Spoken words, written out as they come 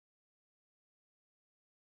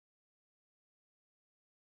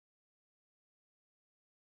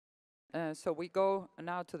So we go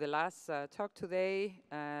now to the last talk today.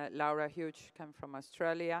 Laura Hughes came from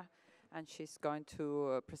Australia, and she's going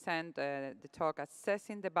to present the talk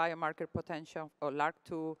Assessing the Biomarker Potential of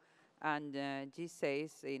LRRK2 and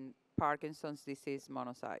GCase in Parkinson's Disease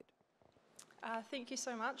Monocyte. Thank you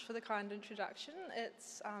so much for the kind introduction.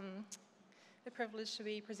 It's a privilege to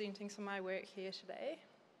be presenting some of my work here today.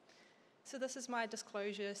 So this is my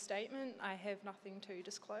disclosure statement. I have nothing to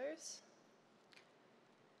disclose.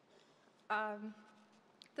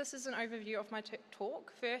 This is an overview of my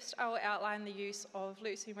talk. First, I will outline the use of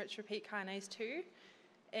leucine-rich repeat kinase 2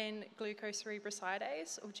 and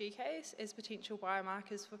glucocerebrosidase, or GCase, as potential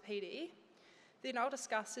biomarkers for PD. Then I'll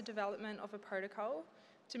discuss the development of a protocol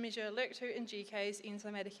to measure LRRK2 and GCase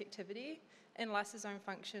enzymatic activity and lysosome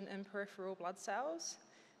function in peripheral blood cells.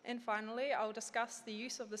 And finally, I'll discuss the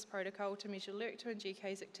use of this protocol to measure LRRK2 and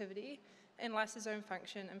GCase activity and lysosome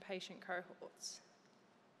function in patient cohorts.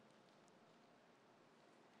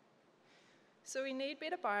 So we need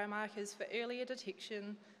better biomarkers for earlier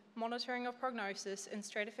detection, monitoring of prognosis, and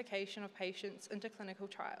stratification of patients into clinical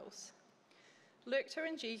trials. LRRK2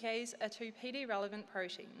 and GCase are two PD-relevant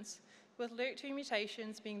proteins, with LRRK2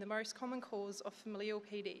 mutations being the most common cause of familial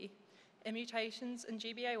PD, and mutations in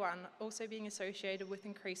GBA1 also being associated with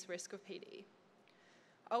increased risk of PD.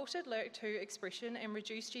 Altered LRRK2 expression and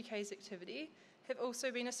reduced GCase activity have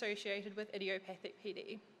also been associated with idiopathic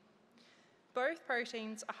PD. Both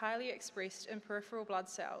proteins are highly expressed in peripheral blood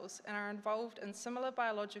cells and are involved in similar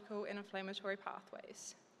biological and inflammatory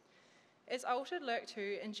pathways. As altered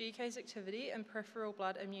LRRK2 and GCase activity in peripheral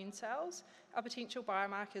blood immune cells are potential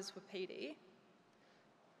biomarkers for PD,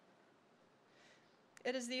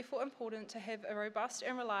 it is therefore important to have a robust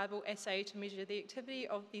and reliable assay to measure the activity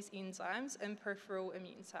of these enzymes in peripheral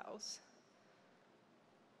immune cells.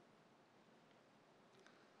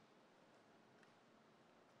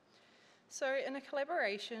 So in a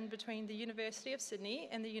collaboration between the University of Sydney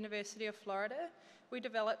and the University of Florida, we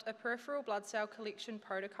developed a peripheral blood cell collection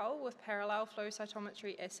protocol with parallel flow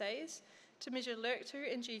cytometry assays to measure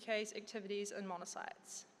LRRK2 and GCase activities in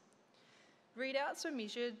monocytes. Readouts were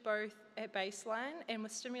measured both at baseline and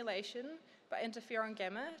with stimulation by interferon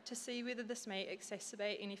gamma to see whether this may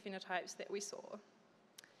exacerbate any phenotypes that we saw.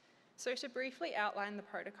 So to briefly outline the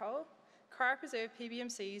protocol, cryopreserved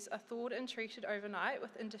PBMCs are thawed and treated overnight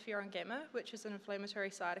with interferon gamma, which is an inflammatory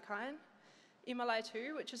cytokine,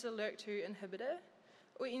 MLI2, which is a LRRK2 inhibitor,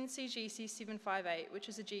 or NCGC758, which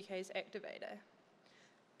is a GCase activator.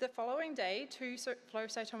 The following day, two flow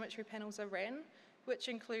cytometry panels are ran, which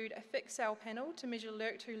include a fixed cell panel to measure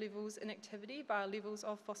LRRK2 levels and activity via levels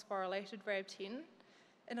of phosphorylated Rab10,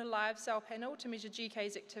 and a live cell panel to measure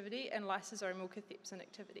GCase activity and lysosomal cathepsin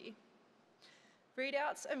activity.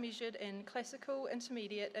 Readouts are measured in classical,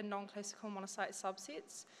 intermediate, and non-classical monocyte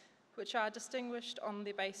subsets, which are distinguished on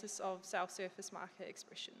the basis of cell surface marker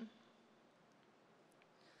expression.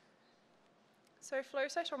 So flow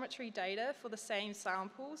cytometry data for the same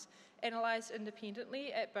samples analysed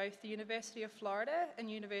independently at both the University of Florida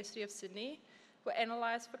and University of Sydney were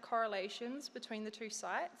analysed for correlations between the two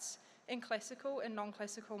sites in classical and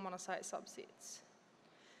non-classical monocyte subsets.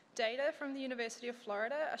 Data from the University of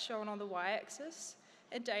Florida are shown on the y-axis,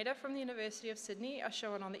 and data from the University of Sydney are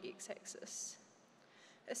shown on the x-axis.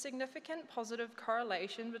 A significant positive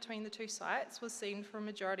correlation between the two sites was seen for a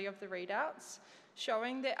majority of the readouts,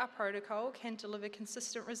 showing that our protocol can deliver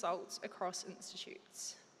consistent results across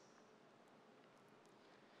institutes.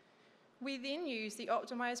 We then use the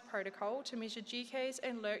optimized protocol to measure GCase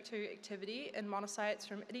and LRRK2 activity in monocytes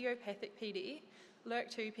from idiopathic PD,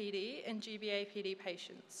 LRRK2 PD, and GBA PD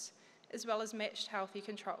patients, as well as matched healthy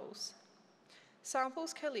controls.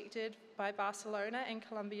 Samples collected by Barcelona and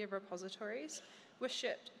Columbia repositories were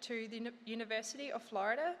shipped to the University of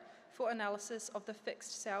Florida for analysis of the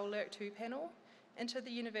fixed cell LRRK2 panel and to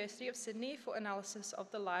the University of Sydney for analysis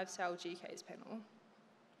of the live cell GCase panel.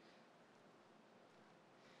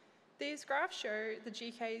 These graphs show the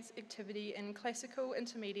GCase activity in classical,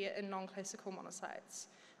 intermediate, and non-classical monocytes,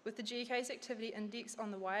 with the GCase activity index on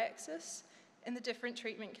the y-axis and the different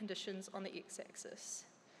treatment conditions on the x-axis.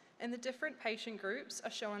 And the different patient groups are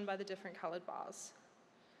shown by the different coloured bars.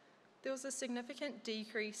 There was a significant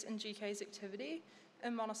decrease in GCase activity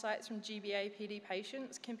in monocytes from GBA PD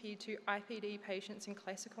patients compared to IPD patients in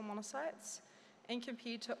classical monocytes and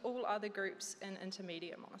compared to all other groups in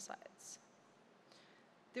intermediate monocytes.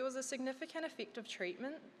 There was a significant effect of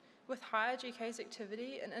treatment with higher GCase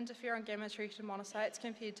activity in interferon gamma treated monocytes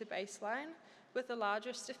compared to baseline, with the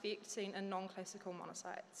largest effect seen in non-classical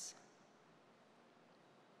monocytes.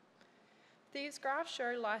 These graphs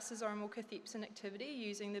show lysosomal cathepsin activity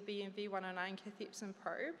using the BMV109 cathepsin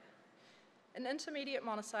probe. In intermediate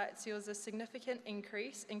monocytes, there was a significant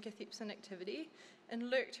increase in cathepsin activity in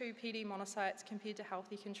LRRK2 PD monocytes compared to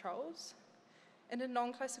healthy controls. And in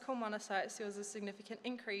non-classical monocytes, there was a significant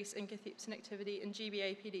increase in cathepsin activity in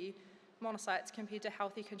GBA PD monocytes compared to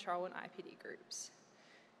healthy control and IPD groups.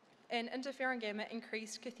 And interferon gamma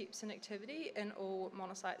increased cathepsin activity in all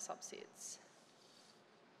monocyte subsets.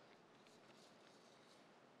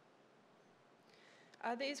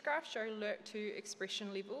 These graphs show LRRK2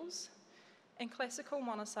 expression levels. In classical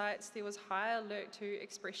monocytes, there was higher LRRK2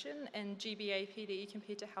 expression in GBA PD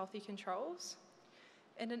compared to healthy controls.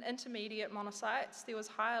 And in intermediate monocytes, there was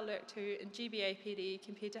higher LRRK2 in GBA PD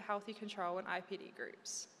compared to healthy control and IPD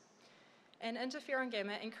groups. And interferon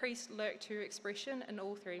gamma increased LRRK2 expression in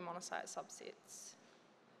all three monocyte subsets.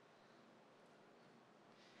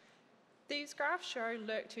 These graphs show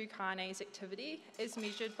LRRK2 kinase activity as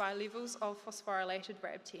measured by levels of phosphorylated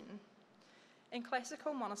RAB10. In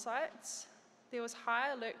classical monocytes, there was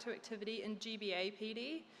higher LRRK2 activity in GBA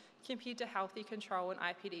PD compared to healthy control and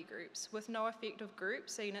IPD groups, with no effect of group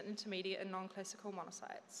seen in intermediate and non-classical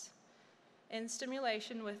monocytes. And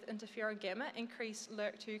stimulation with interferon gamma increased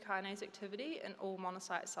LRRK2 kinase activity in all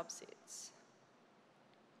monocyte subsets.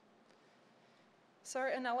 So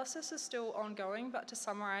analysis is still ongoing, but to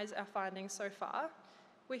summarize our findings so far,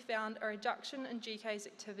 we found a reduction in GCase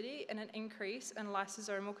activity and an increase in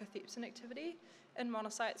lysosomal cathepsin activity in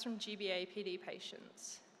monocytes from GBA PD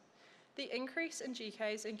patients. The increase in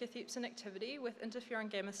GCase and cathepsin activity with interferon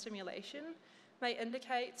gamma stimulation may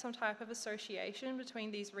indicate some type of association between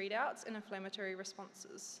these readouts and inflammatory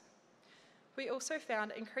responses. We also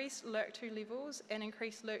found increased LRRK2 levels and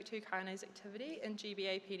increased LRRK2 kinase activity in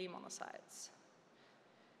GBA PD monocytes.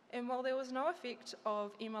 And while there was no effect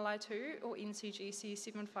of MLI2 or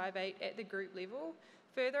NCGC758 at the group level,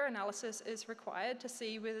 further analysis is required to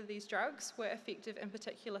see whether these drugs were effective in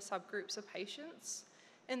particular subgroups of patients,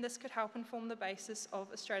 and this could help inform the basis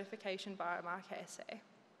of a stratification biomarker assay.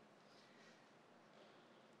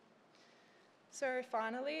 So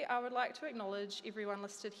finally, I would like to acknowledge everyone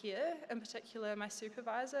listed here, in particular my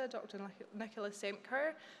supervisor, Dr. Nicholas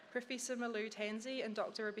Samko, Professor Malou Tanzi, and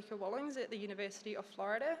Dr. Rebecca Wallings at the University of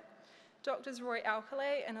Florida, Drs. Roy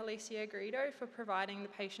Alcalay and Alicia Gredo for providing the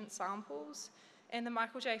patient samples, and the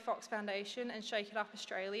Michael J. Fox Foundation and Shake It Up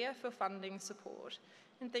Australia for funding support.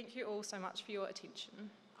 And thank you all so much for your attention.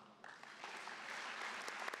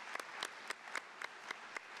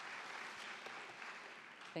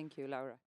 Thank you, Laura.